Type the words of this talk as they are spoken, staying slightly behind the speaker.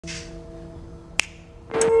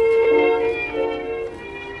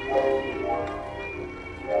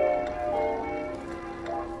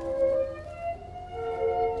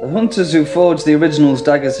hunters who forged the original's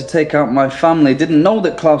daggers to take out my family didn't know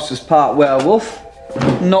that Klaus was part werewolf,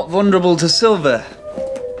 not vulnerable to silver.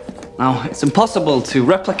 Now, it's impossible to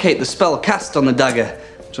replicate the spell cast on the dagger.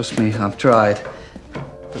 Trust me, I've tried.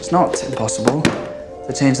 But it's not impossible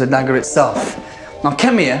to change the dagger itself. Now,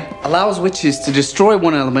 Kemia allows witches to destroy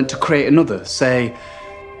one element to create another, say,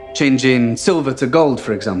 changing silver to gold,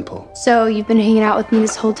 for example. So you've been hanging out with me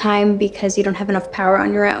this whole time because you don't have enough power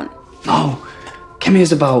on your own? No,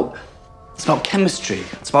 Kemia's about chemistry,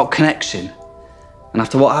 it's about connection. And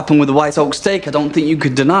after what happened with the white oak steak, I don't think you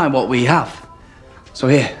could deny what we have. So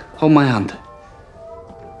here, hold my hand.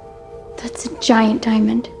 That's a giant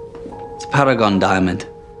diamond. It's a paragon diamond.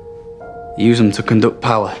 You use them to conduct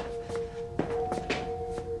power.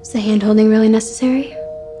 Is the hand-holding really necessary?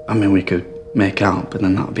 I mean, we could make out, but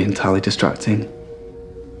then that would be entirely distracting.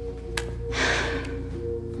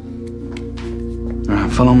 All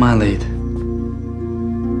right, follow my lead.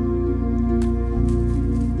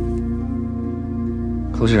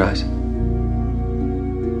 Close your eyes.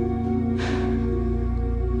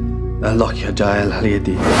 الله يجعل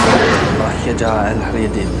اليدين الله يجعل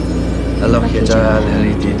اليدين الله يجعل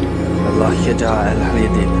اليدين الله يجعل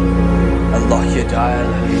اليدين الله يجعل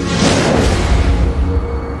اليدين.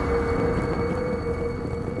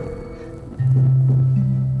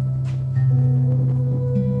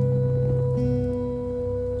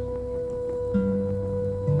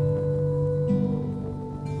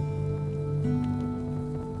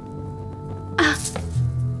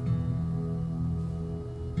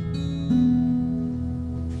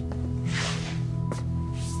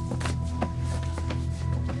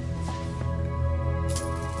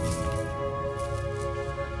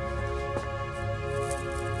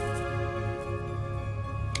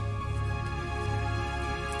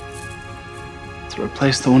 To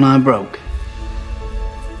replace the one I broke.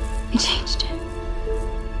 You changed it.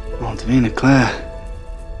 Oh, Davina, Claire,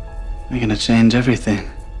 you're gonna change everything.